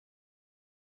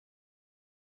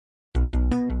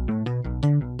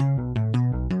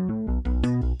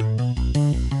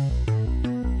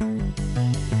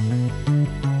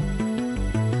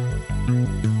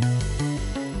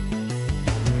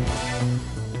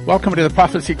Welcome to the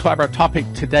Prophecy Club. Our topic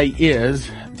today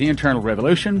is the internal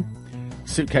revolution,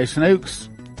 Suitcase Nukes,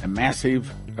 and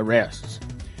massive arrests.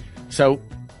 So,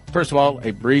 first of all, a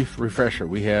brief refresher.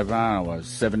 We have,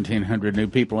 1,700 new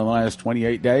people in the last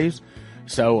 28 days.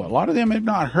 So a lot of them have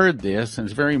not heard this, and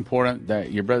it's very important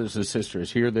that your brothers and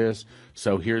sisters hear this.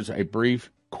 So here's a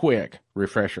brief, quick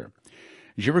refresher.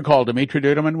 As you recall, Dmitry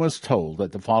Duduman was told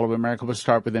that the fall of America would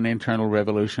start with an internal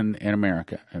revolution in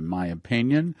America. In my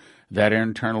opinion, that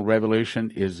internal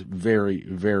revolution is very,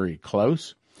 very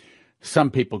close.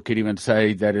 Some people could even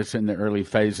say that it's in the early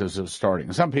phases of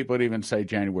starting. Some people would even say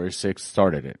January 6th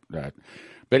started it. Right?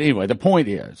 But anyway, the point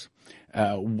is,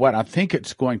 what I think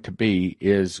it's going to be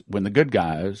is when the good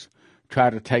guys try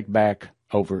to take back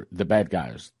over the bad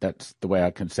guys. That's the way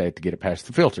I can say it to get it past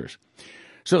the filters.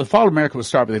 So the fall of America will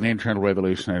start with an internal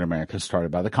revolution in America started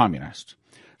by the communists.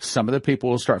 Some of the people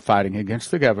will start fighting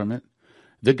against the government.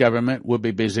 The government will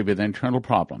be busy with internal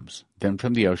problems. Then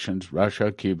from the oceans,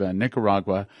 Russia, Cuba,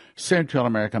 Nicaragua, Central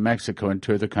America, Mexico, and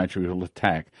two other countries will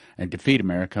attack and defeat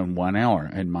America in 1 hour.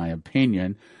 In my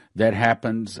opinion, that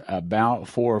happens about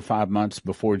 4 or 5 months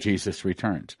before Jesus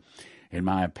returns. In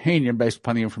my opinion, based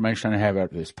upon the information I have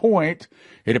at this point,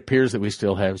 it appears that we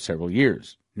still have several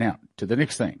years. Now, to the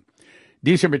next thing.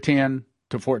 December 10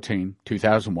 to 14,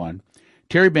 2001,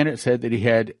 Terry Bennett said that he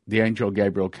had the angel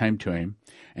Gabriel came to him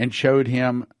and showed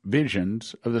him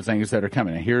visions of the things that are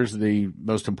coming. And here's the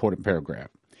most important paragraph.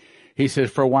 He says,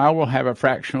 for a while we'll have a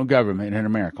fractional government in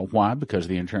America. Why? Because of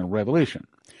the internal revolution.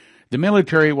 The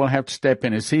military will have to step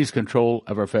in and seize control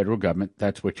of our federal government.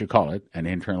 That's what you call it, an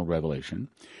internal revolution.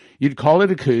 You'd call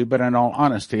it a coup, but in all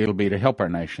honesty, it'll be to help our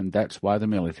nation. That's why the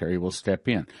military will step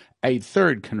in. A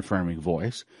third confirming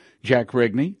voice, Jack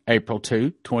Rigney, April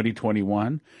 2,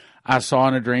 2021. I saw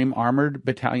in a dream armored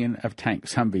battalion of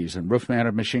tanks, Humvees, and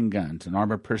roof-mounted machine guns and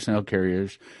armored personnel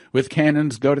carriers with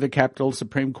cannons go to the Capitol,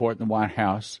 Supreme Court, and the White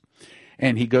House.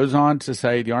 And he goes on to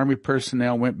say the Army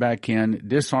personnel went back in,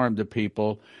 disarmed the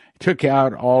people, took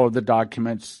out all of the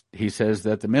documents. He says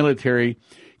that the military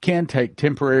can take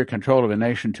temporary control of a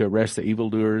nation to arrest the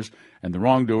evildoers and the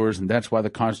wrongdoers, and that's why the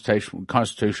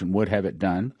Constitution would have it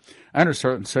done. Under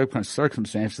certain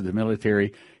circumstances, the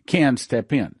military can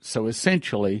step in. So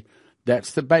essentially,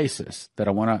 that's the basis that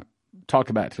I want to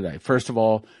talk about today. First of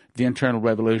all, the internal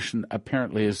revolution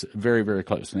apparently is very, very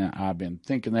close. Now, I've been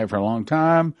thinking that for a long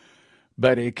time,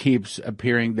 but it keeps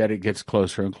appearing that it gets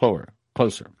closer and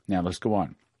closer. Now, let's go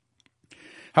on.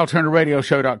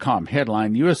 HalTurnerRadioShow.com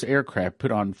headline, U.S. aircraft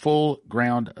put on full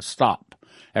ground stop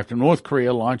after North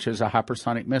Korea launches a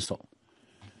hypersonic missile.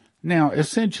 Now,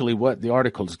 essentially what the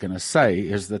article is going to say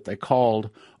is that they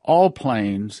called all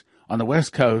planes on the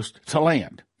West Coast to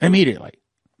land immediately.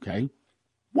 Okay?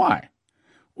 Why?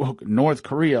 Well, North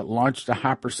Korea launched a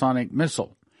hypersonic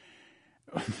missile.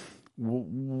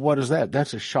 What is that?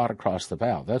 That's a shot across the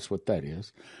bow. That's what that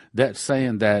is. That's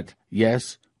saying that,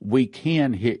 yes, we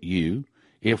can hit you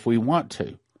if we want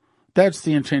to. That's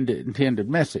the intended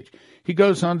message. He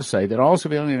goes on to say that all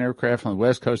civilian aircraft on the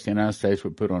west coast of the United States were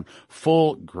put on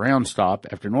full ground stop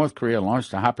after North Korea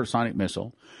launched a hypersonic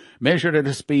missile measured at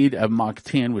a speed of Mach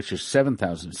 10, which is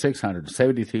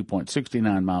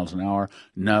 7,672.69 miles an hour.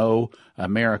 No,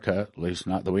 America, at least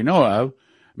not that we know of,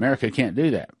 America can't do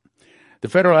that. The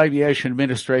Federal Aviation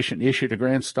Administration issued a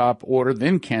ground stop order,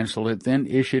 then canceled it, then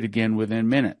issued again within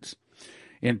minutes.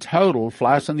 In total,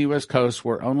 flights on the U.S. coast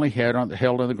were only held on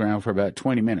the ground for about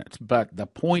 20 minutes. But the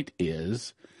point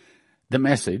is, the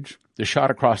message, the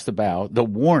shot across the bow, the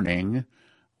warning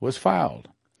was filed.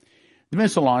 The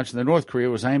missile launch in the North Korea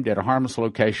was aimed at a harmless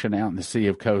location out in the sea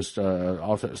of coast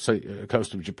off the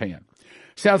coast of Japan.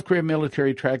 South Korea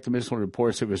military tracked the missile and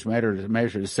reports it was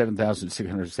measured at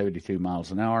 7,672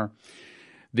 miles an hour.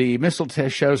 The missile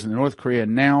test shows that North Korea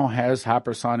now has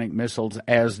hypersonic missiles,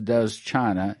 as does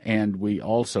China, and we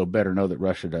also better know that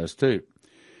Russia does too.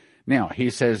 Now, he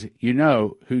says, you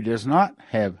know who does not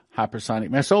have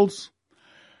hypersonic missiles?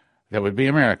 That would be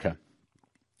America.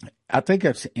 I think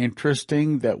it's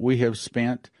interesting that we have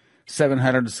spent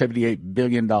 $778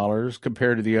 billion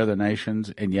compared to the other nations,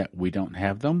 and yet we don't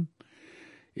have them.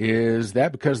 Is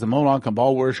that because the Moloch and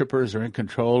Baal worshippers are in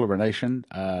control of our nation?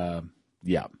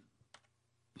 Yeah.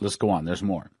 Let's go on. There's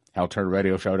more.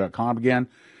 HalTurnerRadioShow.com again.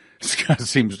 Scott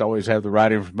seems to always have the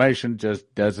right information,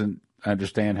 just doesn't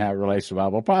understand how it relates to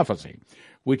Bible prophecy,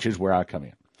 which is where I come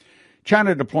in.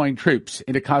 China deploying troops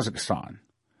into Kazakhstan.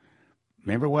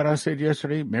 Remember what I said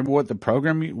yesterday? Remember what the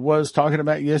program was talking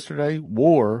about yesterday?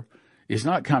 War is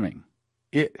not coming.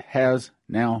 It has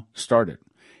now started.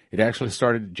 It actually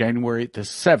started January the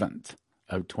 7th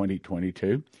of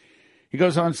 2022. He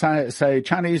goes on to say,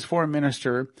 Chinese foreign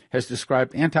minister has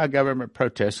described anti-government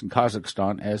protests in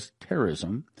Kazakhstan as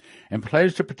terrorism and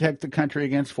pledged to protect the country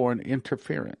against foreign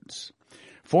interference.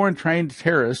 Foreign trained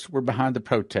terrorists were behind the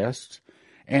protests,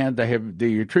 and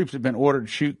the troops have been ordered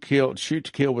to shoot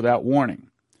to kill without warning.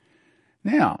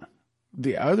 Now,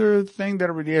 the other thing that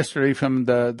I read yesterday from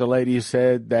the lady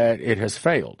said that it has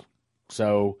failed.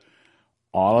 So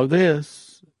all of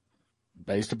this,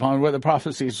 based upon what the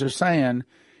prophecies are saying,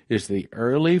 is the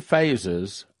early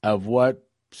phases of what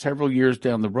several years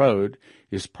down the road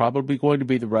is probably going to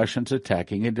be the Russians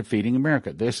attacking and defeating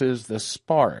America. This is the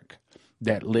spark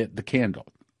that lit the candle.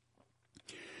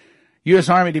 U.S.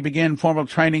 Army to begin formal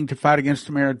training to fight against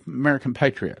American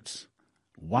Patriots.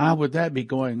 Why would that be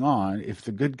going on if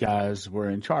the good guys were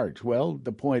in charge? Well,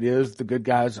 the point is the good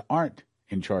guys aren't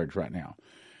in charge right now.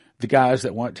 The guys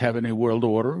that want to have a new world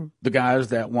order, the guys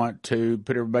that want to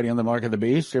put everybody on the mark of the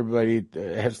beast, everybody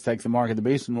has to take the mark of the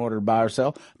beast in order to buy or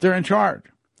sell, they're in charge.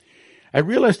 A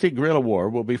realistic guerrilla war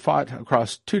will be fought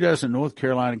across 24 North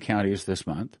Carolina counties this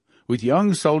month, with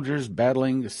young soldiers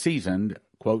battling seasoned,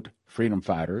 quote, freedom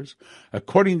fighters,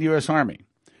 according to the U.S. Army.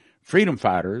 Freedom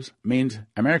fighters means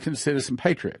American citizen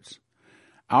patriots.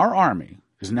 Our Army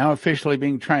is now officially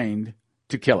being trained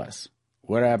to kill us.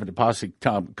 What happened to posse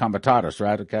comitatus,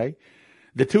 right? Okay.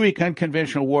 The 2-week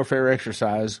unconventional warfare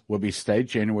exercise will be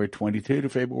staged January 22 to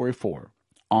February 4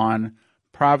 on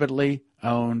privately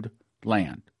owned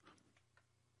land.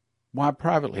 Why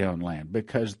privately owned land?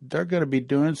 Because they're going to be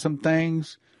doing some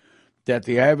things that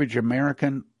the average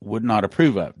American would not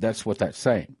approve of. That's what that's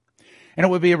saying. And it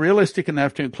would be realistic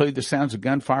enough to include the sounds of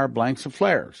gunfire, blanks, and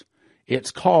flares.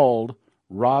 It's called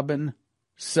Robin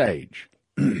Sage.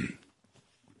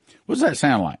 What does that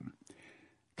sound like?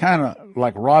 Kind of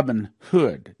like Robin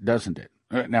Hood, doesn't it?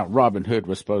 Now, Robin Hood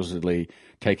was supposedly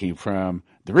taking from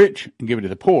the rich and giving to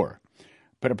the poor.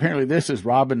 But apparently this is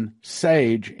Robin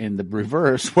Sage in the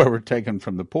reverse, where we're taking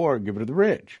from the poor and giving to the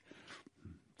rich.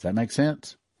 Does that make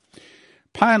sense?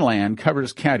 Pineland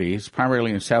covers counties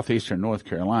primarily in southeastern North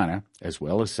Carolina, as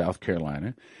well as South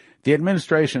Carolina. The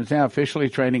administration is now officially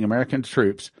training American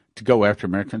troops to go after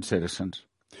American citizens.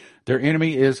 Their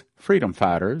enemy is freedom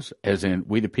fighters, as in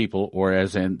we the people, or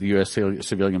as in the U.S.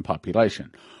 civilian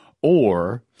population.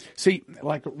 Or, see,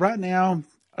 like right now,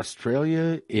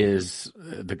 Australia is,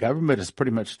 the government has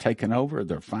pretty much taken over.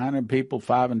 They're fining people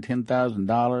 $5,000 and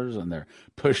 $10,000, and they're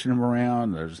pushing them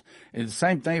around. And the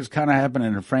same thing is kind of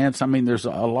happening in France. I mean, there's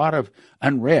a lot of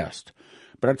unrest.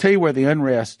 But I'll tell you where the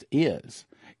unrest is.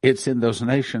 It's in those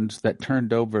nations that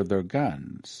turned over their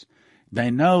guns. They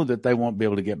know that they won't be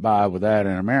able to get by with that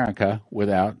in America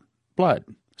without blood.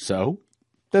 So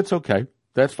that's okay.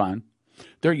 That's fine.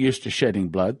 They're used to shedding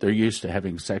blood. They're used to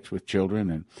having sex with children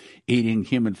and eating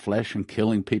human flesh and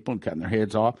killing people and cutting their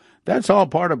heads off. That's all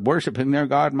part of worshiping their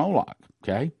god Moloch,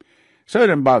 okay? So it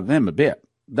doesn't bother them a bit.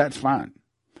 That's fine.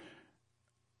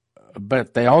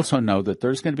 But they also know that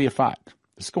there's going to be a fight.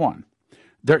 Let's go on.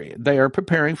 They are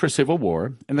preparing for civil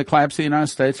war and the collapse of the United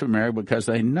States of America because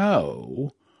they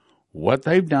know what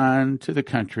they've done to the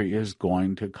country is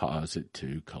going to cause it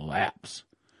to collapse.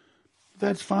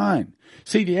 That's fine.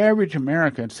 See, the average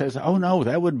American says, "Oh no,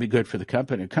 that wouldn't be good for the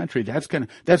country. That's going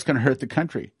to hurt the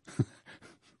country."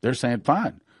 They're saying,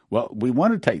 "Fine. Well, we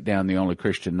want to take down the only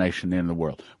Christian nation in the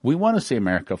world. We want to see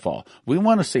America fall. We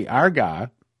want to see our guy,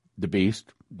 the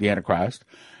beast, the Antichrist,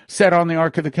 set on the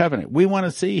Ark of the Covenant. We want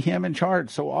to see him in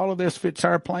charge. So all of this fits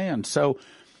our plan." So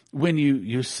when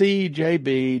you see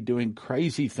JB doing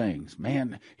crazy things,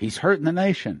 man, he's hurting the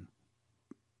nation.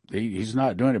 He's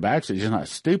not doing it by accident. He's not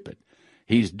stupid.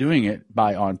 He's doing it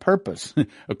on purpose,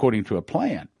 according to a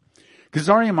plan.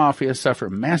 Khazarian Mafia suffer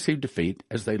massive defeat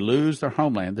as they lose their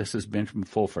homeland. This is Benjamin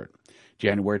Fulford,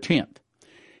 January 10th.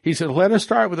 He said, "Let us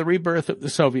start with the rebirth of the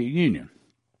Soviet Union.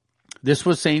 This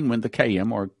was seen when the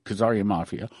KM, or Khazarian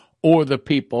Mafia, or the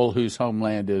people whose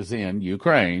homeland is in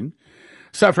Ukraine,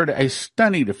 suffered a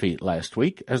stunning defeat last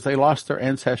week as they lost their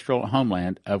ancestral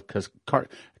homeland of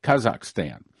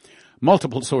Kazakhstan.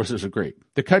 Multiple sources agree.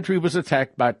 The country was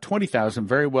attacked by 20,000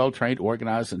 very well-trained,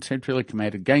 organized, and centrally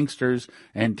commanded gangsters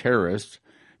and terrorists,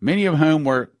 many of whom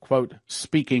were, quote,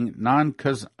 speaking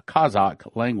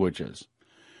non-Kazakh languages.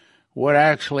 What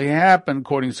actually happened,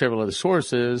 according to several other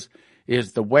sources,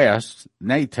 is the West,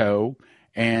 NATO,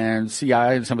 and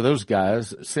CIA and some of those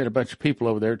guys sent a bunch of people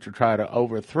over there to try to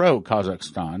overthrow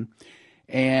Kazakhstan,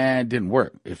 and it didn't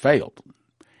work. It failed.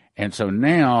 And so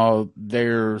now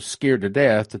they're scared to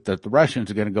death that the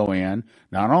Russians are going to go in,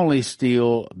 not only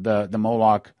steal the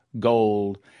Moloch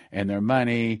gold and their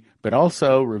money, but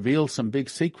also reveal some big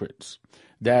secrets.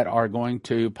 that are going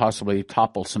to possibly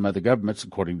topple some other governments,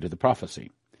 according to the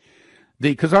prophecy.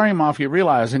 The Khazarian Mafia,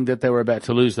 realizing that they were about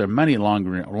to lose their money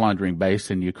laundering base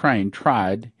in Ukraine,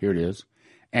 tried, here it is,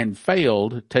 and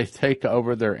failed to take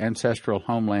over their ancestral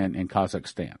homeland in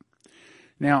Kazakhstan.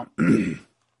 Now,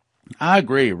 I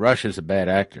agree, Russia's a bad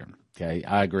actor. Okay,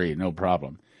 I agree, no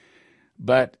problem.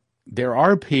 But there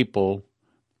are people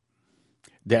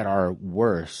that are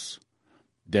worse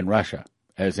than Russia,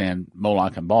 as in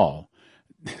Moloch and Baal.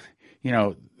 You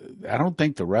know, I don't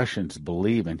think the Russians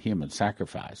believe in human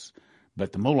sacrifice,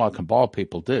 but the Moloch and Baal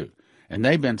people do. And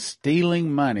they've been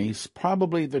stealing money,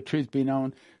 probably, the truth be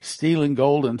known, stealing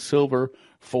gold and silver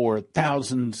for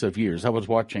thousands of years. I was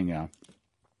watching a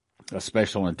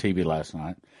special on TV last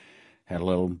night. Had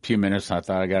a few minutes, and I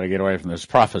thought I got to get away from this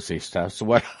prophecy stuff. So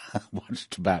what I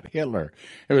watched about Hitler,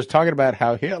 it was talking about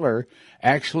how Hitler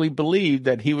actually believed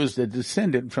that he was the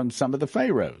descendant from some of the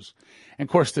pharaohs. And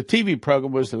of course, the TV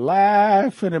program was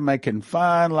laughing and making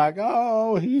fun, like,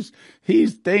 oh, he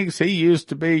thinks he used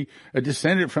to be a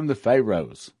descendant from the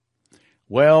pharaohs.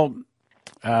 Well,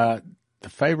 the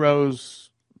pharaohs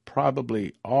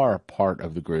probably are part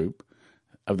of the group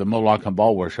of the Moloch and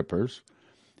Baal worshippers.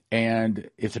 And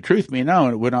if the truth be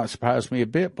known, it would not surprise me a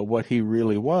bit, but what he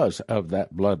really was of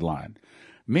that bloodline.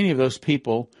 Many of those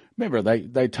people, remember,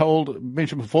 they told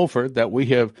Benjamin Fulford that we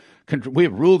have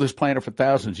ruled this planet for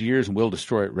thousands of years and we'll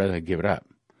destroy it rather than give it up.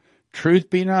 Truth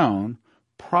be known,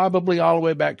 probably all the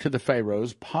way back to the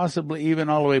pharaohs, possibly even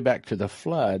all the way back to the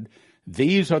flood,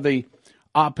 these are the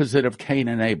opposite of Cain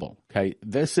and Abel. Okay,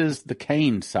 this is the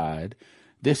Cain side.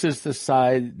 This is the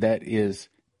side that is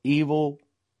evil.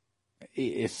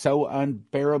 Is so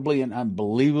unbearably and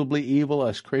unbelievably evil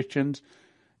as Christians,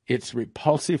 it's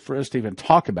repulsive for us to even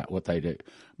talk about what they do.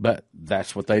 But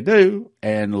that's what they do,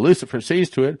 and Lucifer sees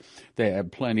to it. They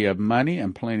have plenty of money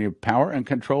and plenty of power and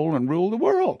control and rule the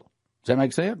world. Does that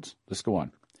make sense? Let's go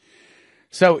on.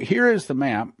 So here is the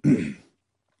map,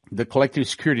 the Collective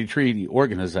Security Treaty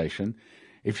Organization.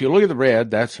 If you look at the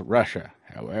red, that's Russia.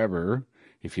 However,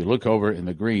 if you look over in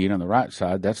the green on the right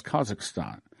side, that's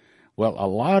Kazakhstan. Well, a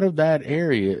lot of that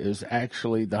area is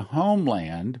actually the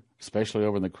homeland, especially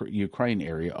over in the Ukraine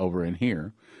area over in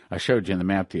here. I showed you in the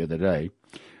map the other day.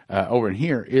 Over in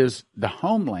here is the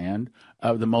homeland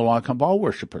of the Moloch and Baal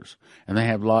worshippers. And they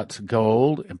have lots of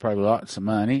gold and probably lots of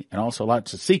money and also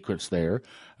lots of secrets there,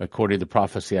 according to the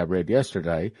prophecy I read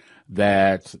yesterday,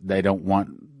 that they don't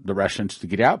want the Russians to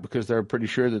get out because they're pretty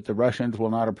sure that the Russians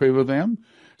will not approve of them.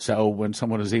 So when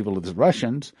someone as evil as the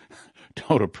Russians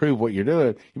don't approve what you're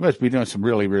doing, you must be doing some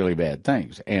really, really bad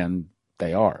things. And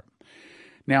they are.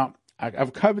 Now,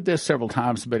 I've covered this several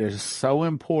times, but it is so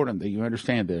important that you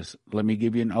understand this. Let me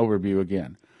give you an overview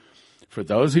again. For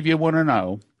those of you who want to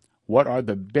know, what are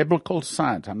the biblical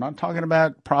signs? I'm not talking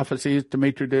about prophecies,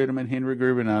 Dimitri Duduman and Henry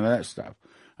Gruber, none of that stuff.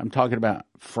 I'm talking about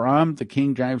from the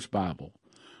King James Bible.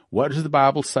 What does the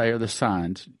Bible say are the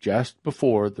signs just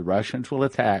before the Russians will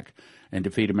attack and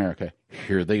defeat America?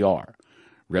 Here they are.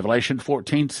 Revelation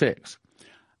 14:6.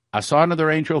 I saw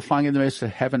another angel flying in the midst of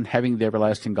heaven, having the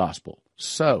everlasting gospel.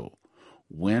 So,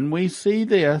 when we see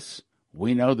this,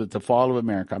 we know that the fall of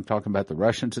America, I'm talking about the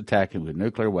Russians attacking with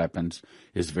nuclear weapons,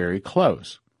 is very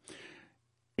close.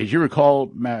 As you recall,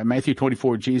 Matthew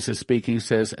 24, Jesus speaking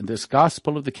says, and this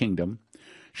gospel of the kingdom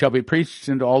shall be preached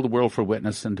into all the world for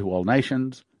witness unto all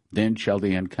nations, then shall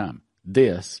the end come.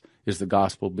 This is the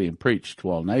gospel being preached to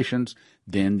all nations,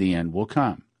 then the end will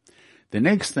come. The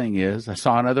next thing is, I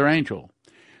saw another angel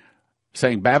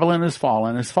saying, Babylon is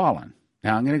fallen, is fallen.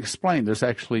 Now, I'm going to explain. There's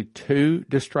actually two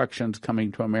destructions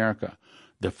coming to America.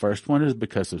 The first one is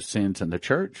because of sins in the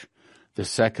church. The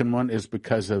second one is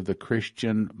because of the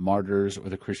Christian martyrs or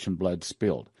the Christian blood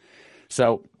spilled.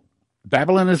 So,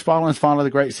 Babylon is fallen, the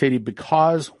great city,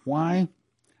 because why?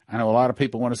 I know a lot of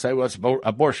people want to say, well, it's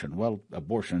abortion. Well,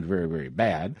 abortion is very, very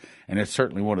bad, and it's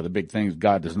certainly one of the big things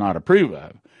God does not approve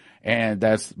of. And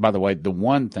that's, by the way, the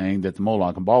one thing that the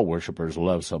Moloch and Baal worshippers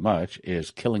love so much is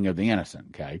killing of the innocent,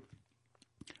 okay?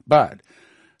 But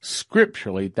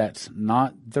scripturally, that's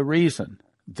not the reason.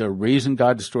 The reason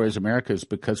God destroys America is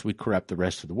because we corrupt the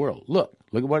rest of the world. Look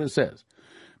at what it says.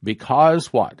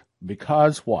 Because what?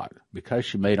 Because what? Because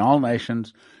she made all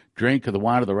nations drink of the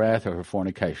wine of the wrath of her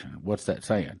fornication. What's that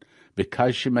saying?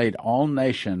 Because she made all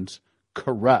nations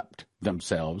corrupt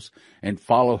themselves and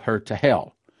follow her to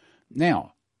hell.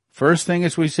 Now, first thing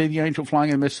is we see the angel flying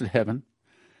in the midst of heaven.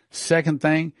 Second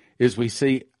thing is we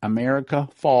see America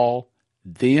fall.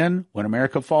 Then, when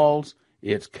America falls,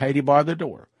 it's Katie bar the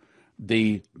door.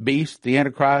 The beast, the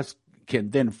Antichrist, can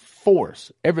then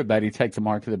force everybody to take the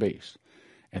mark of the beast.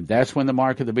 And that's when the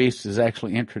mark of the beast is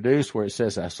actually introduced, where it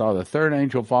says, I saw the third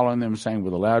angel following them, saying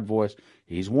with a loud voice,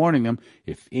 he's warning them,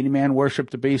 if any man worship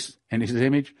the beast and his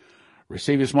image,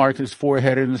 receive his mark in his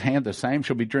forehead and in his hand, the same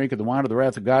shall be drink of the wine of the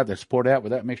wrath of God that's poured out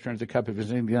without mixture into the cup of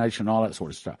his indignation, all that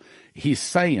sort of stuff. He's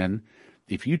saying,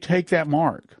 if you take that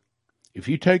mark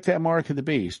of the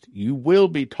beast, you will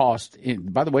be tossed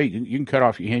in. By the way, you can cut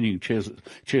off your hand, you can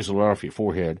chisel it off your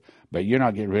forehead, but you're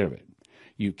not getting rid of it.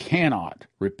 You cannot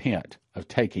repent of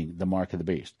taking the mark of the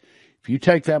beast. If you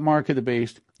take that mark of the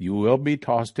beast, you will be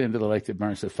tossed into the lake that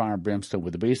burns with fire and brimstone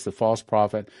with the beast, the false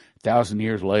prophet. 1,000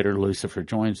 years later, Lucifer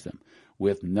joins them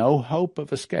with no hope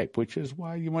of escape, which is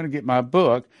why you want to get my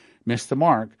book, Miss the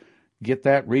Mark. Get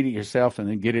that, read it yourself, and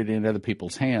then get it in other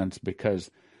people's hands, because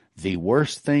the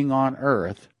worst thing on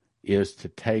earth is to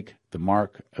take the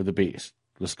mark of the beast.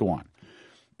 Let's go on.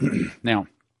 Now,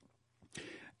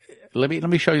 let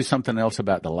me show you something else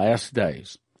about the last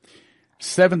days.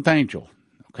 Seventh angel.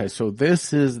 Okay, so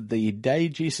this is the day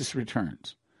Jesus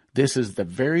returns. This is the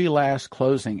very last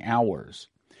closing hours.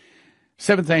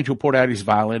 Seventh angel poured out his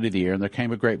vial into the air, and there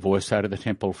came a great voice out of the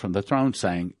temple from the throne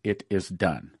saying, it is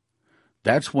done.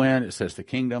 That's when it says the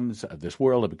kingdoms of this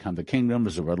world have become the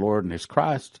kingdoms of our Lord and his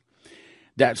Christ.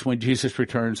 That's when Jesus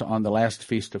returns on the last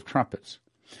Feast of Trumpets.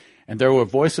 And there were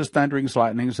voices, thunderings,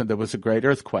 lightnings, and there was a great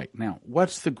earthquake. Now,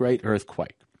 what's the great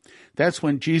earthquake? That's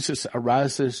when Jesus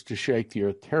arises to shake the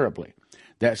earth terribly.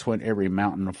 That's when every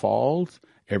mountain falls,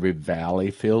 every valley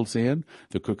fills in,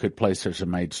 the crooked places are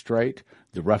made straight,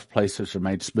 the rough places are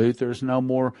made smooth. There's no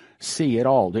more sea at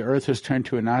all. The earth is turned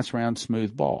to a nice round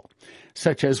smooth ball,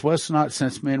 such as was not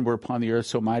since men were upon the earth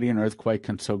so mighty an earthquake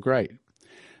and so great.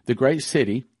 The great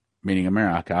city, meaning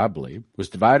America, I believe, was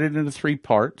divided into 3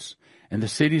 parts, and the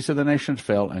cities of the nations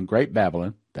fell, and great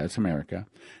Babylon, that's America,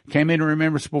 came into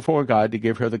remembrance before God to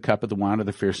give her the cup of the wine of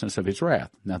the fierceness of his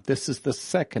wrath. Now, this is the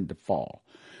second to fall.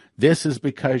 This is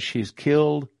because she's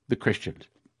killed the Christians.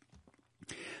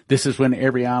 This is when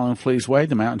every island flees away,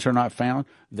 the mountains are not found,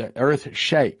 the earth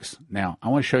shakes. Now, I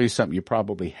want to show you something you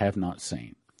probably have not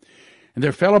seen. And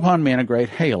there fell upon men a great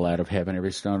hail out of heaven,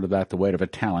 every stone about the weight of a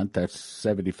talent, that's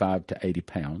 75 to 80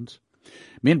 pounds.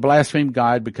 Men blasphemed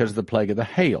God because of the plague of the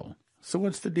hail. So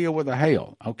what's the deal with the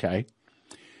hail? Okay.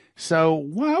 So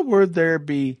why would there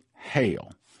be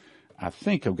hail? I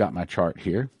think I've got my chart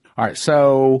here. All right,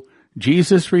 so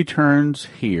Jesus returns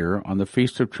here on the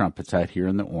Feast of Trumpets out here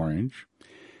in the orange.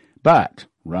 But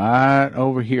right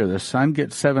over here, the sun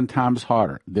gets 7 times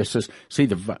hotter. This is, see,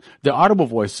 the audible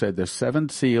voice said the 7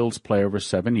 seals play over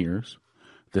 7 years.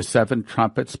 The 7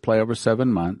 trumpets play over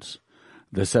 7 months.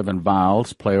 The 7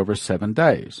 vials play over 7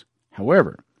 days.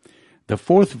 However, the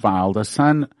 4th vial, the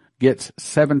sun gets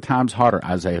 7 times hotter,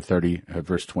 Isaiah 30,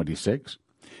 verse 26.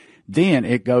 Then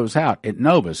it goes out. It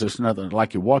novas. It's another,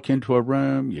 like you walk into a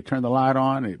room, you turn the light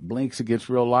on, it blinks, it gets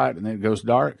real light, and then it goes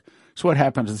dark. So what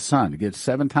happens to the sun? It gets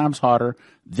 7 times hotter,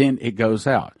 then it goes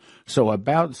out. So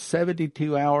about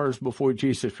 72 hours before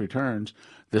Jesus returns,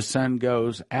 the sun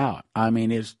goes out. I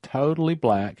mean, it's totally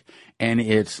black, and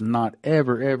it's not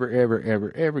ever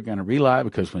going to relight,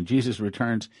 because when Jesus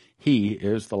returns, he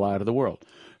is the light of the world.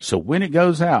 So when it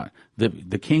goes out,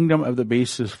 the kingdom of the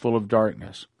beast is full of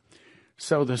darkness.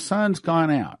 So the sun's gone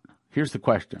out. Here's the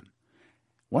question.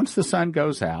 Once the sun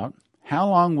goes out, how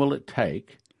long will it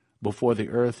take before the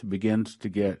earth begins to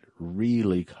get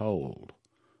really cold?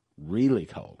 Really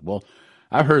cold. Well,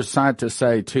 I've heard scientists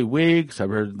say 2 weeks. I've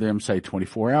heard them say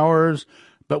 24 hours.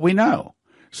 But we know.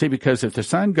 See, because if the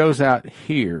sun goes out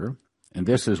here, and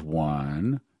this is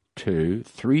 1, 2,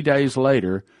 3 days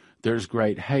later, there's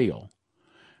great hail.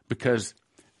 Because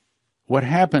what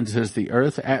happens is the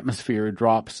Earth's atmosphere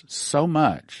drops so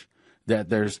much that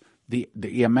there's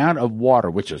the amount of water,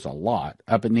 which is a lot,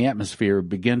 up in the atmosphere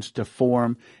begins to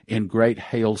form in great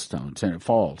hailstones, and it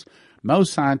falls.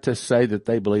 Most scientists say that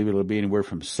they believe it'll be anywhere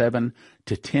from 7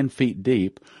 to 10 feet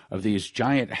deep of these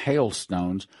giant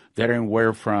hailstones that are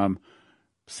anywhere from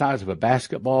size of a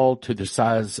basketball to the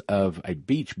size of a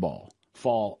beach ball,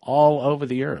 fall all over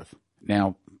the earth.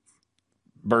 Now,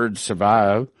 birds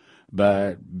survive,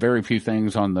 but very few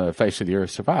things on the face of the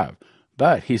earth survive.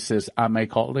 But he says, I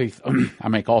make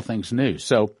all things new.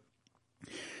 So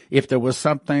if there was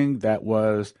something that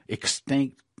was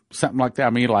extinct, something like that, I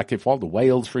mean, like if all the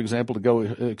whales, for example, to go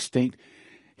extinct,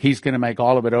 he's going to make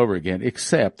all of it over again,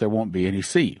 except there won't be any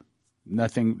sea.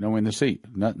 Nothing in the sea.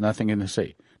 Nothing in the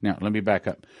sea. Now, let me back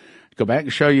up. Go back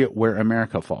and show you where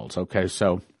America falls. Okay,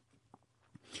 so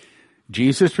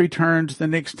Jesus returns the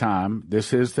next time.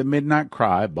 This is the midnight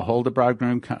cry. Behold, the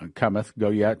bridegroom cometh. Go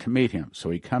ye out to meet him. So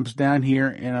he comes down here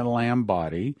in a lamb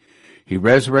body. He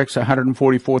resurrects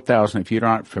 144,000. If you're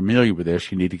not familiar with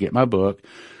this, you need to get my book,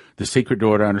 The Secret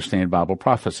Door to Understand Bible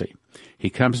Prophecy. He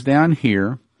comes down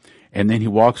here, and then he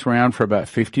walks around for about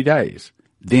 50 days.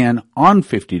 Then, on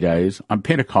 50 days, on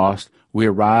Pentecost, we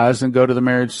arise and go to the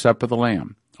marriage supper of the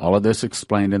Lamb. All of this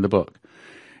explained in the book.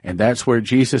 And that's where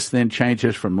Jesus then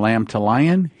changes from lamb to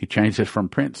lion. He changes from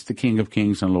prince to king of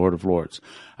kings and lord of lords.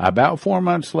 About 4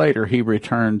 months later, he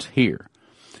returns here.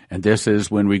 And this is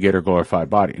when we get our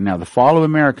glorified body. Now, the fall of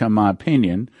America, in my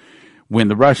opinion, when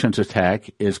the Russians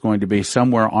attack, is going to be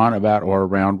somewhere on, about, or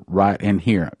around right in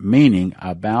here. Meaning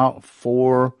about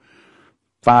 4,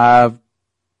 5,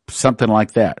 something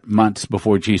like that, months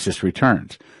before Jesus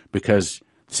returns. Because,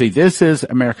 see, this is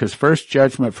America's first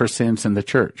judgment for sins in the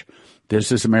church. This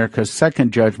is America's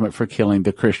second judgment for killing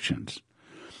the Christians.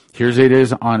 Here's it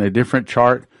is on a different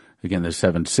chart. Again, the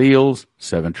 7 seals,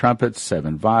 7 trumpets,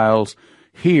 7 vials.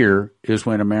 Here is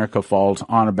when America falls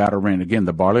on, about, or in. Again,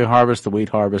 the barley harvest, the wheat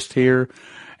harvest here,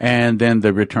 and then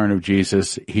the return of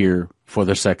Jesus here for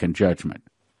the second judgment.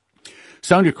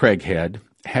 Sonia Craighead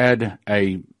had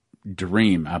a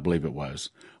dream, I believe it was,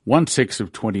 1/6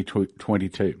 of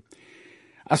 2022.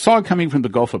 I saw it coming from the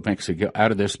Gulf of Mexico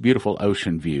out of this beautiful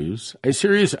ocean views, a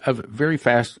series of very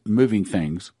fast-moving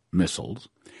things, missiles,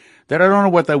 that I don't know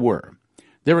what they were.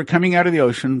 They were coming out of the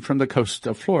ocean from the coast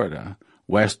of Florida,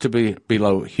 west to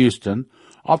below Houston,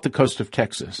 off the coast of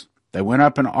Texas. They went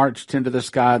up and arched into the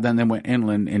sky, then they went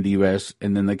inland into U.S.,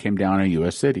 and then they came down in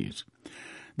U.S. cities.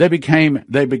 They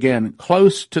began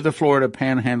close to the Florida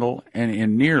panhandle and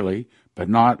in nearly, but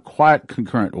not quite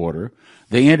concurrent order.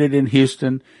 They ended in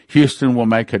Houston. Houston will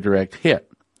make a direct hit.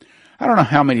 I don't know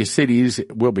how many cities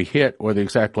will be hit or the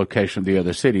exact location of the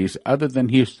other cities other than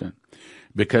Houston,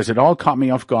 because it all caught me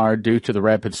off guard due to the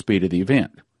rapid speed of the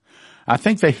event. I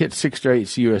think they hit 6 to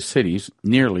 8 U.S. cities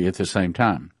nearly at the same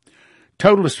time.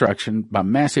 Total destruction by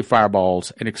massive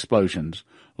fireballs and explosions,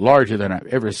 larger than I've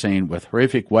ever seen, with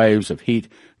horrific waves of heat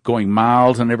going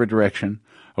miles in every direction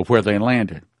of where they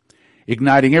landed,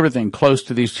 igniting everything close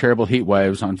to these terrible heat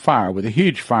waves on fire with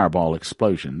huge fireball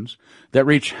explosions that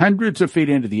reached hundreds of feet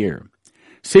into the air.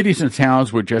 Cities and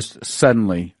towns were just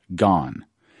suddenly gone,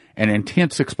 and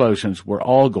intense explosions were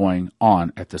all going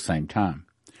on at the same time.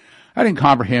 I didn't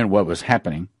comprehend what was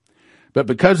happening, but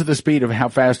because of the speed of how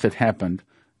fast it happened,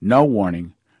 no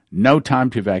warning, no time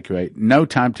to evacuate, no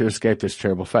time to escape this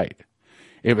terrible fate.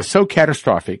 It was so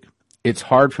catastrophic, it's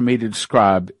hard for me to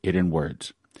describe it in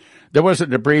words. There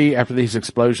wasn't debris after these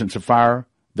explosions of fire.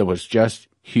 There was just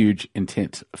huge,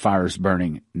 intense fires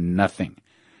burning. Nothing,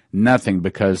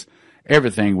 because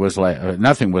everything was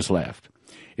nothing was left.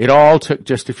 It all took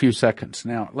just a few seconds.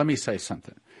 Now, let me say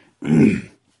something.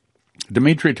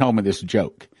 Dimitri told me this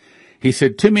joke. He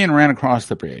said 2 men ran across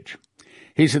the bridge.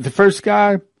 He said the first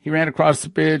guy, he ran across the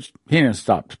bridge. He didn't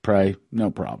stop to pray. No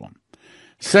problem.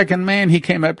 Second man, he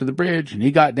came up to the bridge and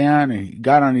he got down and he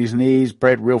got on his knees,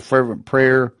 prayed a real fervent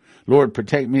prayer. Lord,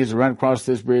 protect me as I run across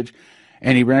this bridge.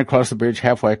 And he ran across the bridge,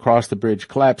 halfway across the bridge,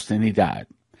 collapsed, and he died.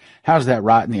 How's that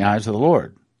right in the eyes of the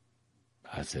Lord?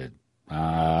 I said,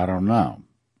 I don't know.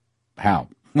 How?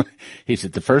 He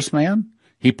said, the first man,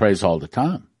 he prays all the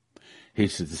time. He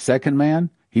said, the second man,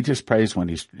 he just prays when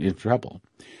he's in trouble.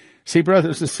 See,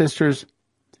 brothers and sisters,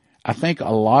 I think a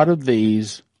lot of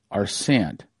these are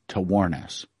sent to warn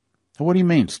us. What do you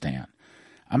mean, Stan?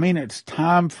 I mean, it's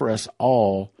time for us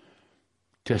all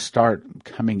to start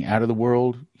coming out of the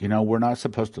world. You know, we're not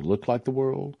supposed to look like the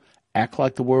world, act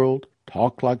like the world,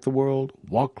 talk like the world,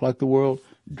 walk like the world,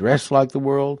 dress like the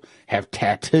world, have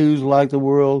tattoos like the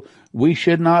world. We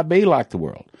should not be like the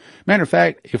world. Matter of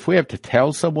fact, if we have to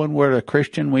tell someone we're a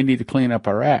Christian, we need to clean up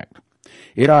our act.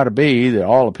 It ought to be that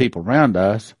all the people around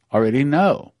us already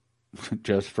know,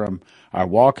 just from our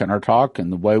walk and our talk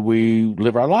and the way we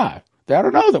live our life. They ought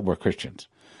to know that we're Christians.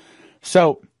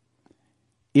 So,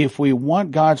 if we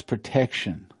want God's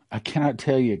protection, I cannot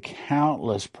tell you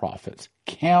countless prophets,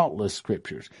 countless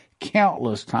scriptures,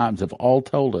 countless times have all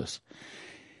told us,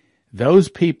 those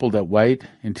people that wait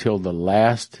until the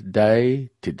last day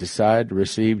to decide to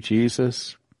receive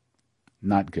Jesus,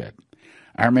 not good.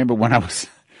 I remember when I was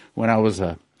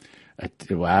I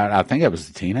think I was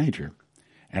a teenager,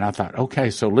 and I thought, okay,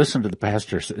 so listen to the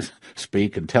pastor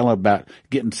speak and tell him about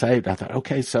getting saved. I thought,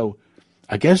 okay, so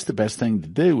I guess the best thing to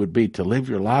do would be to live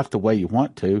your life the way you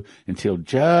want to until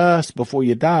just before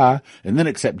you die and then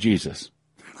accept Jesus.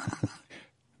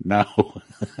 No,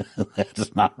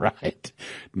 that's not right.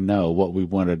 No, what we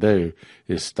want to do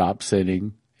is stop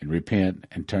sinning and repent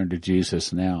and turn to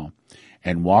Jesus now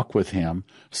and walk with him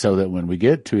so that when we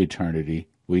get to eternity,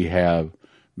 we have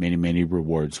many, many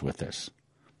rewards with us.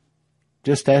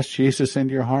 Just ask Jesus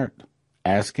into your heart.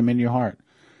 Ask him in your heart.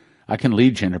 I can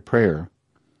lead you in a prayer,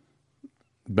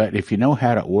 but if you know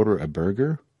how to order a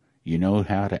burger, you know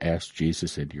how to ask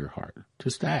Jesus into your heart.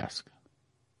 Just ask.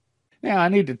 Now, I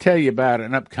need to tell you about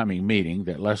an upcoming meeting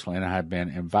that Leslie and I have been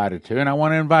invited to, and I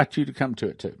want to invite you to come to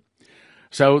it too.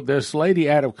 So this lady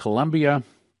out of Columbia,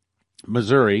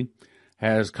 Missouri,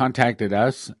 has contacted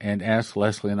us and asked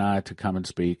Leslie and I to come and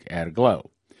speak at a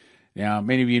Glow. Now,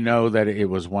 many of you know that it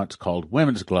was once called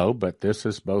Women's Glow, but this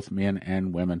is both men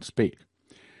and women speak.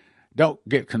 Don't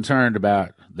get concerned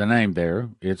about the name there.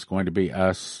 It's going to be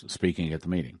us speaking at the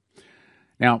meeting.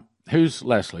 Now, who's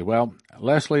Leslie? Well,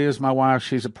 Leslie is my wife.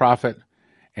 She's a prophet,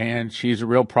 and she's a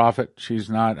real prophet. She's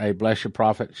not a bless your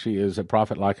prophet. She is a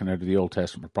prophet likened unto the Old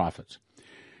Testament prophets.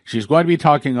 She's going to be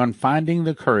talking on finding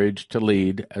the courage to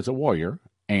lead as a warrior,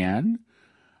 and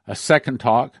a second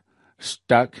talk,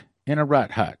 stuck in a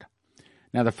rut hut.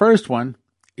 Now, the first one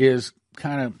is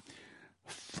kind of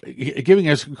giving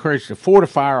us courage to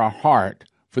fortify our heart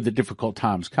for the difficult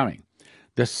times coming.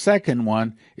 The second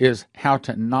one is how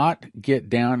to not get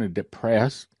down and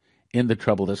depressed in the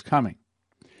trouble that's coming.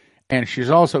 And she's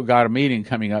also got a meeting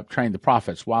coming up, Train the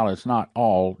Prophets. While it's not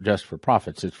all just for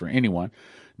prophets, it's for anyone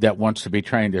that wants to be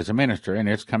trained as a minister. And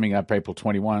it's coming up April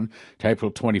 21 to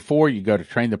April 24. You go to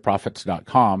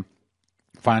traintheprophets.com,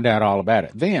 find out all about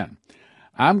it. Then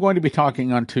I'm going to be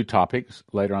talking on two topics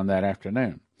later on that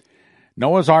afternoon.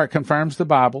 Noah's Ark confirms the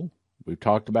Bible. We've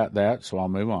talked about that, so I'll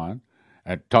move on.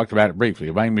 I talked about it briefly.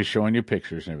 I'm going to be showing you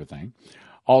pictures and everything.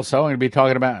 Also, I'm going to be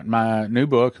talking about my new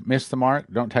book, Miss the Mark,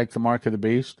 Don't Take the Mark of the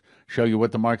Beast, show you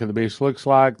what the Mark of the Beast looks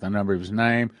like, the number of his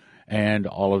name, and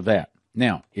all of that.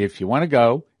 Now, if you want to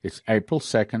go, it's April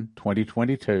 2nd,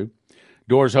 2022.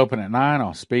 Doors open at 9.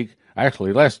 I'll speak.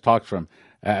 Actually, Les talks from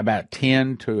about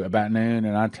 10 to about noon,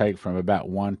 and I take from about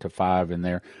 1 to 5 in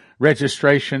there.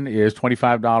 Registration is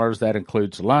 $25. That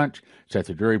includes lunch. It's at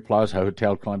the Drury Plaza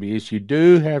Hotel, Columbia East. You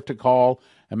do have to call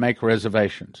and make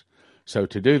reservations. So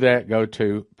to do that, go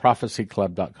to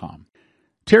prophecyclub.com.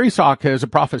 Terry Sock is a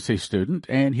prophecy student,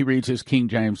 and he reads his King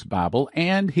James Bible,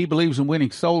 and he believes in winning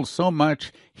souls so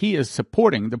much he is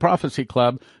supporting the Prophecy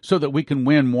Club so that we can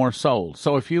win more souls.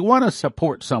 So if you want to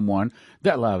support someone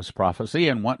that loves prophecy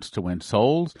and wants to win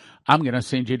souls, I'm going to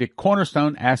send you to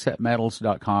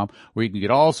cornerstoneassetmetals.com, where you can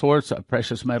get all sorts of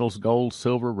precious metals, gold,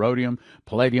 silver, rhodium,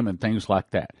 palladium, and things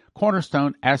like that.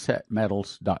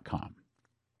 cornerstoneassetmetals.com.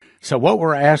 So what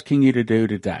we're asking you to do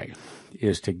today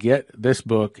is to get this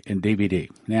book in DVD.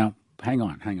 Now, hang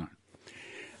on.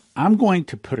 I'm going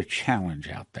to put a challenge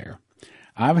out there.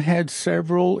 I've had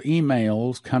several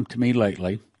emails come to me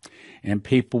lately, and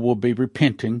people will be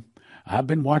repenting. I've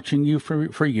been watching you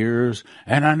for years,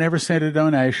 and I never sent a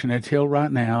donation until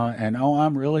right now, and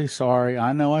I'm really sorry.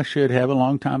 I know I should have a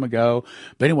long time ago.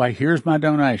 But anyway, here's my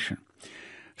donation.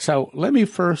 So let me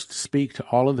first speak to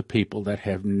all of the people that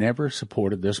have never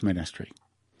supported this ministry.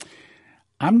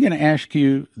 I'm going to ask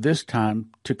you this time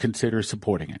to consider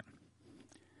supporting it.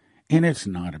 And it's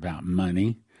not about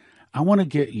money. I want to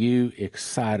get you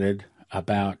excited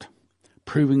about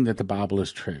proving that the Bible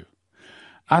is true.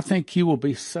 I think you will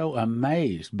be so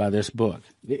amazed by this book.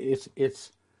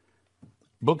 It's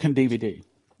book and DVD.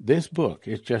 This book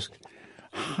is just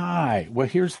high. Well,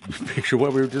 here's the picture of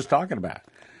what we were just talking about.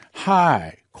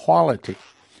 High quality,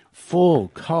 full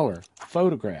color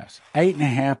photographs,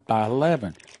 8.5 by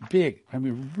 11, big. I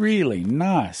mean, really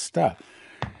nice stuff.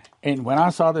 And when I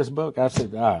saw this book, I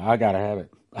said, I got to have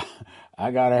it.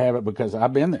 I got to have it because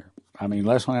I've been there. I mean,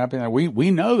 Leslie and I have been there.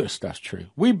 We know this stuff's true.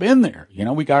 We've been there. You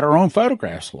know, we got our own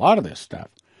photographs, a lot of this stuff.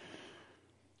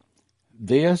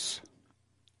 This,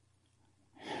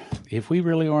 if we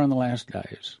really are in the last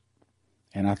days,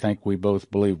 and I think we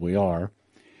both believe we are,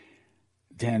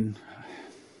 then,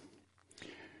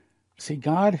 see,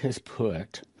 God has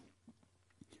put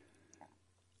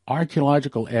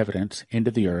archaeological evidence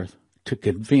into the earth to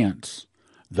convince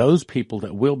those people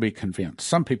that will be convinced.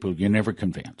 Some people you never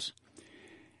convince.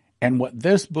 And what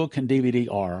this book and DVD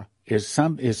are is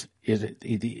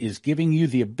giving you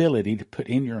the ability to put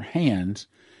in your hands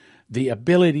the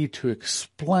ability to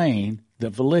explain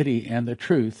the validity and the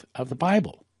truth of the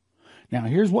Bible. Now,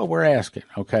 here's what we're asking,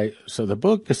 okay? So the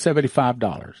book is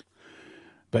 $75,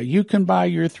 but you can buy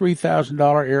your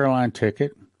 $3,000 airline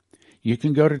ticket. You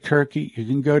can go to Turkey. You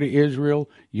can go to Israel.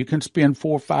 You can spend $4,000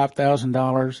 or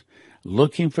 $5,000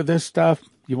 looking for this stuff.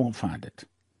 You won't find it.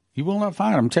 You will not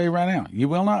find it. I'm telling you right now. You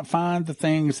will not find the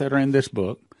things that are in this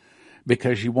book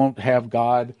because you won't have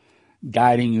God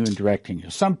guiding you and directing you.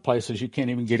 Some places you can't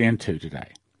even get into today.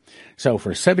 So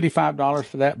for $75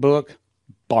 for that book,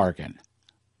 bargain.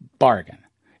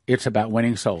 It's about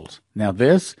winning souls. Now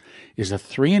this is a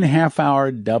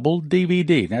 3.5-hour double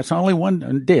DVD. That's only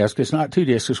one disc. It's not 2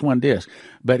 discs, it's 1 disc,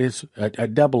 but it's a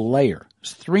double layer.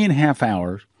 It's 3.5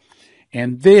 hours.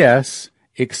 And this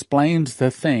explains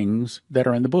the things that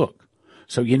are in the book.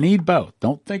 So you need both.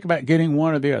 Don't think about getting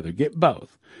one or the other. Get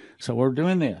both. So we're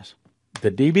doing this.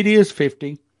 The DVD is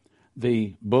 $50.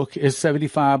 The book is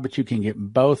 $75, but you can get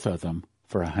both of them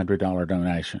for a $100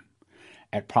 donation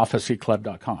at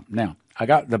prophecyclub.com. Now, I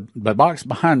got the box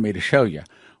behind me to show you.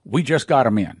 We just got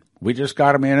them in. We just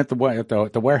got them in at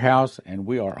the warehouse, and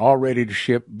we are all ready to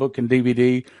ship book and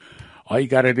DVD. All you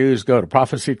got to do is go to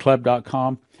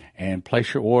prophecyclub.com and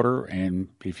place your order, and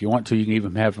if you want to, you can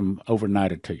even have them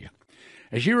overnighted to you.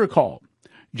 As you recall,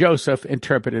 Joseph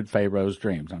interpreted Pharaoh's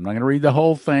dreams. I'm not going to read the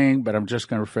whole thing, but I'm just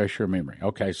going to refresh your memory.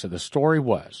 Okay, so the story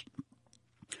was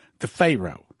the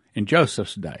Pharaoh in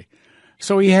Joseph's day.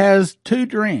 So he has 2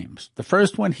 dreams. The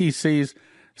first one, he sees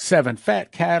 7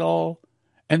 fat cattle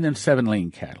and then 7 lean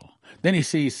cattle. Then he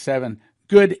sees 7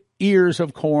 good ears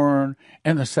of corn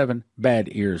and the 7 bad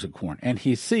ears of corn. And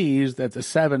he sees that the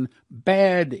 7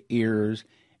 bad ears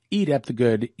eat up the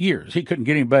good ears. He couldn't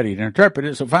get anybody to interpret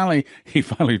it, so he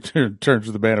finally turns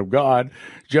to the man of God.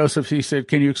 Joseph, he said,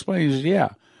 can you explain? He says, yeah.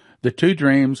 The 2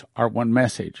 dreams are one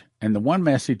message. And the one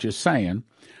message is saying,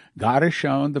 God has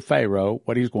shown the Pharaoh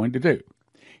what he's going to do.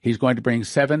 He's going to bring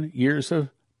 7 years of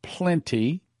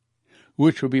plenty,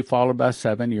 which will be followed by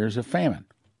 7 years of famine.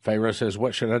 Pharaoh says,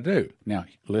 what should I do? Now,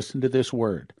 listen to this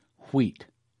word, wheat.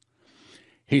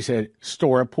 He said,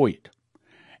 store up wheat.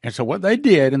 And so what they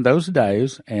did in those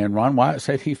days, and Ron Wyatt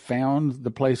said he found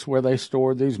the place where they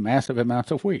stored these massive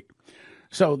amounts of wheat.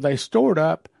 So they stored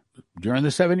up, during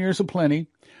the 7 years of plenty,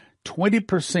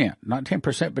 20%, not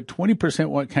 10%, but 20%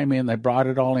 what came in, they brought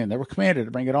it all in. They were commanded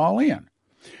to bring it all in.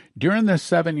 During the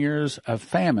 7 years of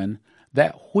famine,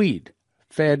 that wheat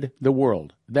fed the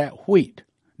world. That wheat,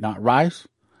 not rice,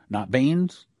 not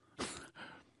beans,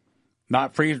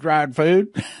 not freeze-dried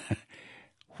food,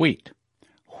 wheat.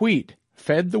 Wheat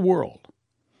fed the world.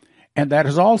 And that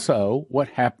is also what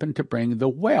happened to bring the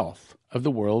wealth of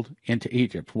the world into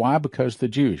Egypt. Why? Because the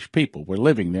Jewish people were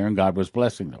living there and God was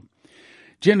blessing them.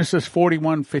 Genesis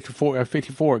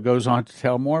 41:54 goes on to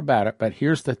tell more about it, but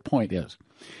here's the point is.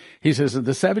 He says,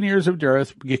 the 7 years of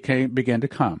dearth began to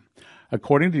come.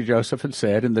 According to Joseph had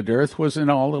said, and the dearth was in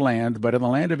all the land, but in the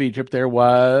land of Egypt there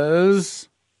was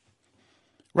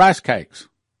rice cakes.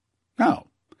 No.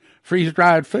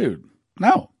 Freeze-dried food.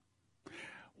 No.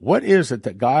 What is it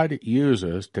that God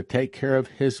uses to take care of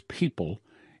his people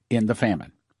in the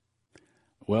famine?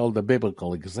 Well, the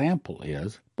biblical example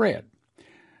is bread.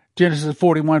 Genesis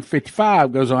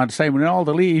 41:55 goes on to say, when all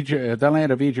the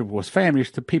land of Egypt was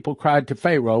famished, the people cried to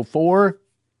Pharaoh for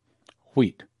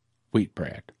wheat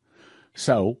bread.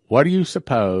 So what do you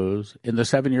suppose in the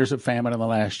 7 years of famine in the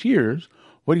last years,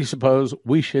 what do you suppose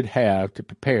we should have to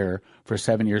prepare for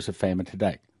 7 years of famine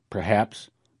today? Perhaps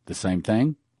the same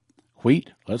thing?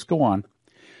 Wheat? Let's go on.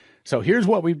 So here's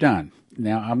what we've done.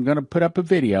 Now, I'm going to put up a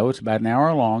video. It's about an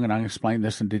hour long, and I'm going to explain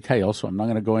this in detail, so I'm not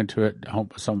going to go into it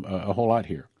a whole lot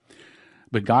here.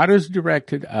 But God has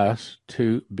directed us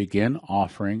to begin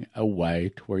offering a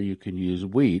way to where you can use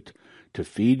wheat to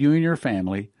feed you and your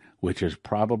family, which is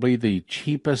probably the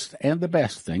cheapest and the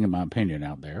best thing, in my opinion,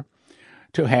 out there,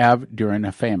 to have during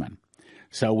a famine.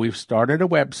 So we've started a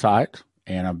website,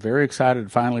 and I'm very excited to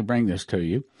finally bring this to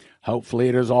you. Hopefully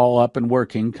it is all up and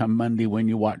working come Monday when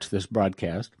you watch this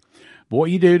broadcast. But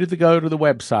what you do is to go to the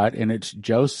website, and it's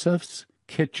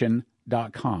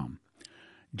josephskitchen.com.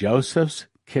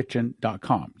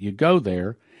 josephskitchen.com. You go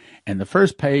there, and the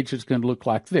first page is going to look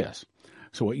like this.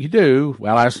 So what you do,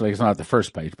 well, actually, it's not the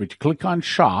first page, but you click on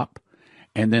Shop,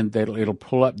 and then it'll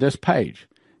pull up this page.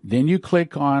 Then you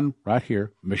click on, right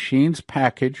here, Machines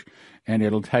Package, and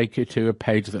it'll take you to a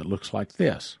page that looks like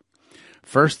this.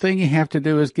 First thing you have to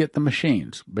do is get the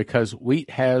machines, because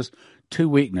wheat has 2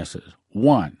 weaknesses.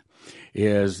 One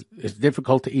is it's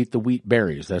difficult to eat the wheat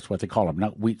berries. That's what they call them,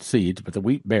 not wheat seeds, but the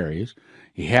wheat berries.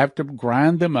 You have to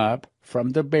grind them up from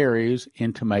the berries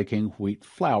into making wheat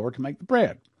flour to make the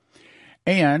bread.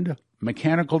 And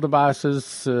mechanical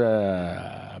devices,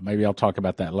 maybe I'll talk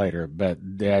about that later, but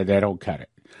they don't cut it.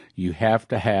 You have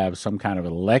to have some kind of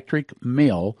electric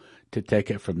mill to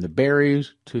take it from the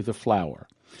berries to the flour.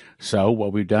 So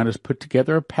what we've done is put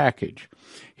together a package.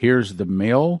 Here's the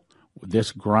mill.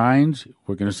 This grinds.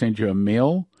 We're going to send you a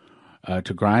mill.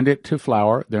 to grind it to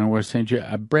flour. Then we'll send you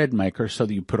a bread maker so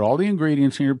that you put all the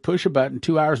ingredients in here, push a button,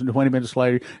 2 hours and 20 minutes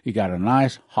later, you got a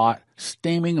nice, hot,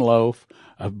 steaming loaf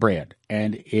of bread,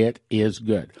 and it is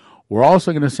good. We're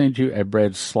also going to send you a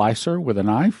bread slicer with a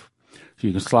knife, so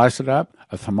you can slice it up,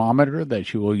 a thermometer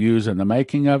that you will use in the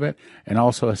making of it, and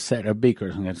also a set of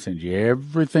beakers. I'm going to send you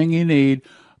everything you need,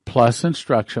 plus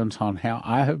instructions on how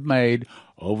I have made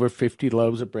over 50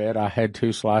 loaves of bread. I had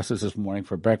 2 slices this morning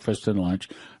for breakfast and lunch.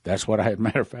 That's what I had.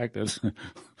 Matter of fact, that's the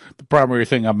primary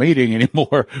thing I'm eating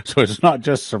anymore. So it's not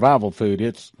just survival food.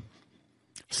 It's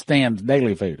Stan's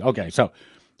daily food. Okay, so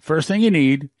first thing you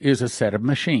need is a set of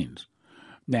machines.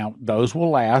 Now, those will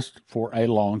last for a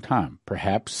long time,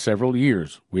 perhaps several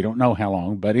years. We don't know how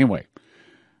long, but anyway.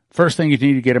 First thing you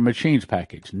need to get a machines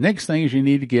package. Next thing is you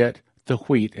need to get the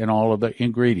wheat and all of the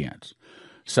ingredients.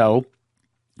 So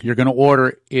you're going to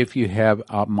order, if you have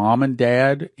a mom and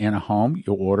dad in a home,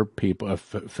 you'll order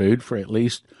food for at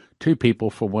least 2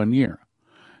 people for 1 year.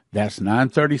 That's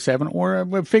 $937, or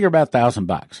we'll figure about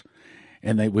 $1,000.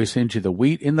 And we send you the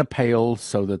wheat in the pails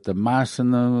so that the mice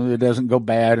it doesn't go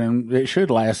bad, and it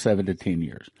should last 7 to 10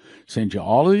 years. Send you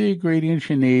all of the ingredients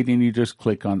you need, and you just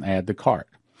click on add to cart.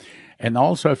 And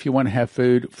also, if you want to have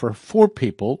food for 4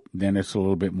 people, then it's a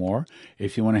little bit more.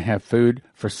 If you want to have food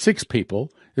for 6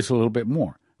 people, it's a little bit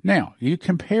more. Now, you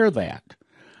compare that.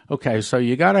 Okay, so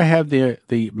you got to have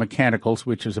the mechanicals,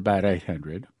 which is about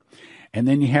 $800. And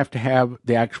then you have to have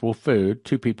the actual food.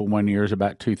 2 people 1 year is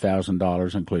about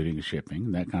 $2,000, including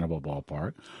shipping, that kind of a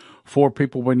ballpark. 4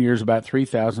 people 1 year is about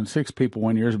 $3,000. 6 people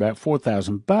 1 year is about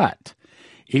 $4,000. But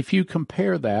if you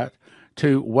compare that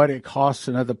to what it costs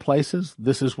in other places,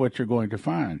 this is what you're going to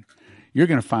find. You're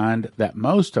going to find that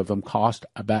most of them cost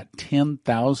about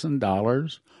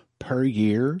 $10,000 per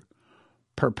year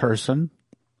per person.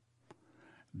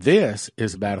 This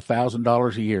is about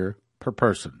 $1,000 a year per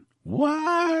person.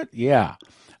 What? Yeah,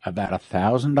 about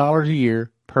 $1,000 a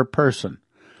year per person.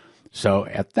 So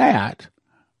at that,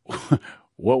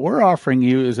 what we're offering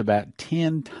you is about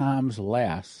 10 times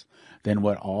less than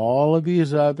what all of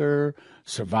these other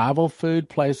survival food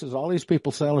places, all these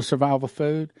people selling survival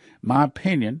food. My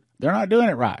opinion, they're not doing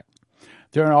it right.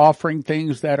 They're offering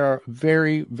things that are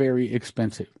very, very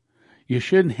expensive. You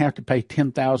shouldn't have to pay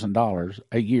 $10,000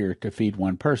 a year to feed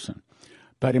one person.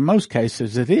 But in most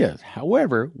cases, it is.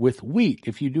 However, with wheat,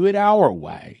 if you do it our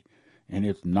way, and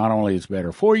it's not only is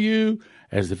better for you,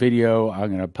 as the video I'm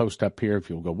going to post up here, if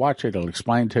you'll go watch it, it'll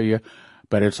explain to you,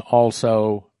 but it's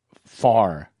also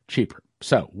far cheaper.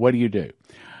 So what do?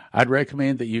 I'd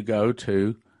recommend that you go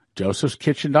to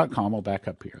josephskitchen.com. I'll back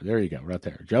up here. There you go, right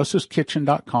there.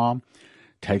 josephskitchen.com.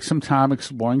 Take some time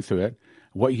exploring through it.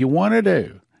 What you want to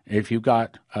do, if you've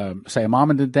got, say, a mom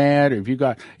and a dad, or if you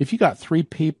got 3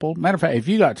 people, matter of fact, if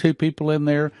you got 2 people in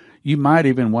there, you might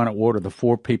even want to order the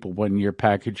 4 people 1 year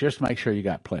package. Just make sure you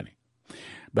got plenty.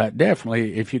 But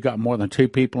definitely, if you got more than 2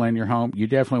 people in your home, you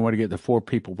definitely want to get the 4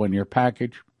 people 1 year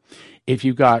package. If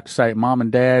you got, say, mom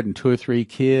and dad and 2 or 3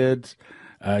 kids,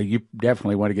 you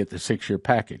definitely want to get the 6-year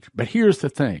package. But here's the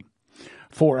thing.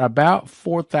 For about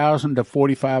 $4,000 to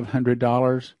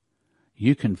 $4,500,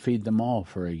 you can feed them all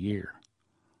for a year.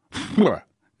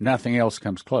 Nothing else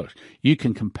comes close. You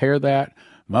can compare that.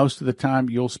 Most of the time,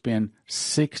 you'll spend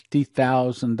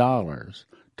 $60,000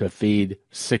 to feed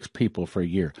 6 people for a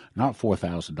year, not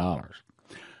 $4,000.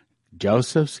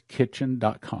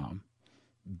 josephskitchen.com.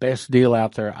 Best deal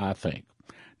out there, I think.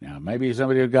 Now, maybe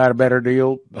somebody got a better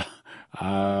deal.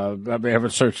 I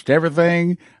haven't searched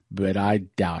everything, but I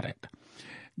doubt it.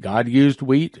 God used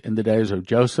wheat in the days of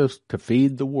Joseph to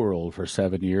feed the world for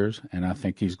 7 years, and I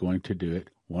think he's going to do it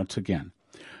once again.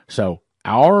 So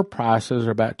our prices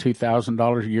are about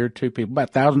 $2,000 a year, 2 people,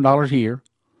 about $1,000 a year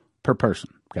per person,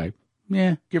 okay?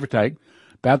 Yeah, give or take,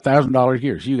 about $1,000 a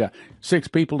year. So you got 6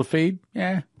 people to feed,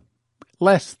 yeah,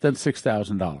 less than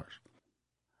 $6,000.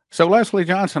 So Leslie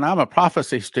Johnson, I'm a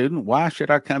prophecy student. Why should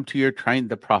I come to your Train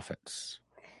the Prophets?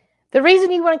 The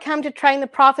reason you want to come to Train the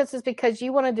Prophets is because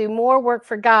you want to do more work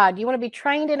for God. You want to be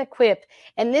trained and equipped.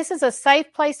 And this is a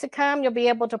safe place to come. You'll be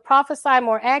able to prophesy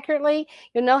more accurately.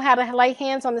 You'll know how to lay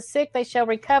hands on the sick. They shall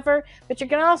recover. But you're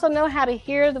going to also know how to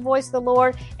hear the voice of the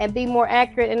Lord and be more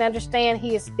accurate and understand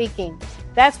He is speaking.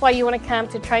 That's why you want to come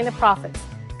to Train the Prophets.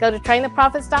 Go to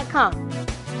traintheprophets.com.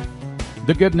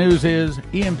 The good news is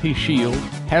EMP Shield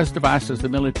has devices the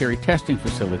military testing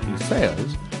facility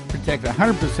says protect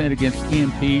 100% against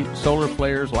EMP, solar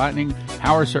flares, lightning,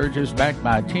 power surges, backed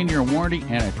by a 10-year warranty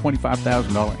and a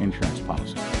 $25,000 insurance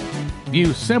policy.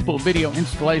 View simple video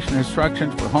installation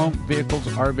instructions for home, vehicles,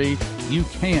 RV. You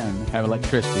can have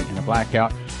electricity in a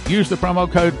blackout. Use the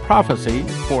promo code PROPHECY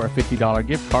for a $50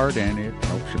 gift card, and it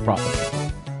helps your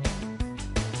prophecy.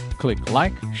 Click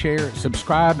like, share,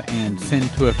 subscribe, and send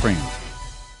to a friend.